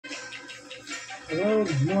Hello,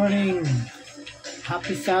 good morning.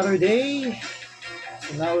 Happy Saturday.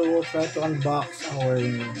 So now we will try to unbox our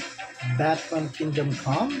Batman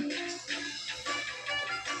Kingdomcome.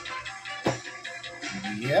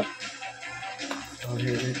 Yep. So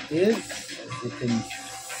here it is. As you can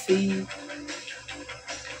see,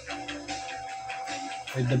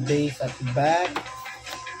 with the base at the back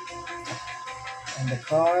and the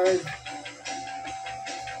card.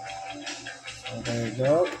 So there you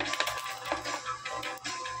go.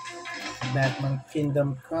 Batman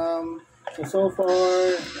Kingdomcome. So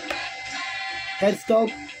far, head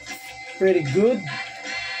sculpt pretty good.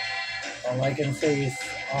 All I can say is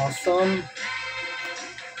awesome.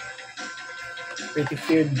 Pretty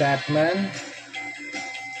feared Batman.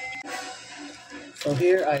 So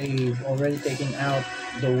here I've already taken out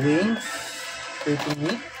the wings. Pretty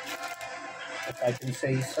neat, if I can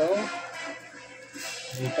say so.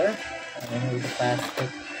 Later, I'll remove the plastic.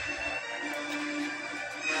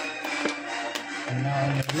 And now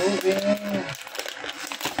I'm removing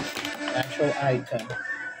the actual item.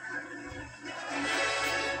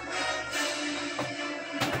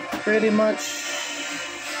 Pretty much,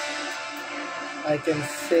 I can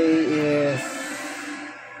say is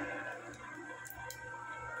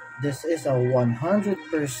this is a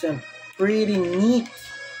 100% pretty neat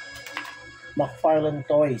Mcfarlene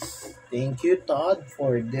toys. Thank you, Todd,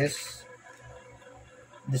 for this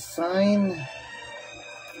design.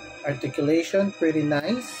 Articulation pretty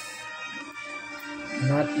nice,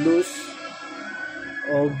 not loose,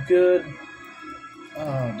 all good.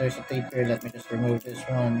 Oh, there's a tape here. Let me just remove this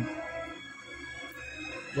one.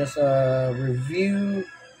 Just a review.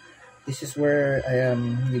 This is where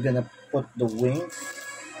you're gonna put the wings,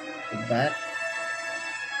 the back.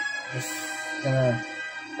 Just gonna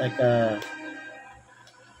like a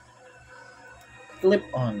clip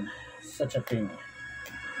on such a thing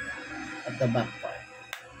at the back part.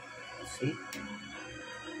 See?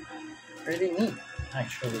 Pretty neat,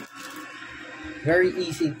 actually. Very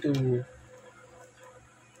easy to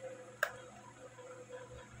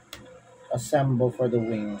assemble for the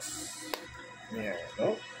wings. There you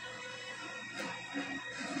go.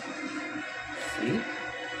 See?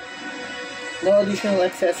 No additional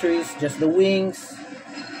accessories, just the wings.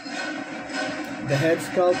 The head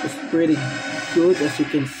sculpt is pretty good, as you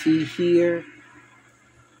can see here.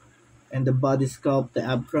 And the body sculpt, the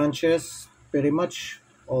ab crunches, pretty much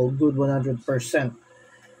all good, 100%.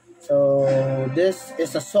 So this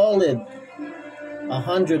is a solid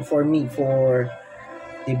 100 for me for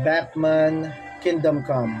the Batman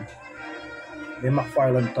Kingdomcome, the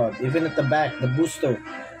Mcfarlene Todd. Even at the back, the booster,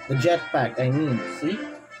 the jetpack, I mean, see?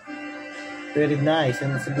 Pretty nice,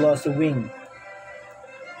 and it's a glossy wing.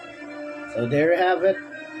 So there you have it.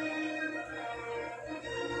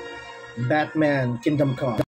 Batman Kingdomcome.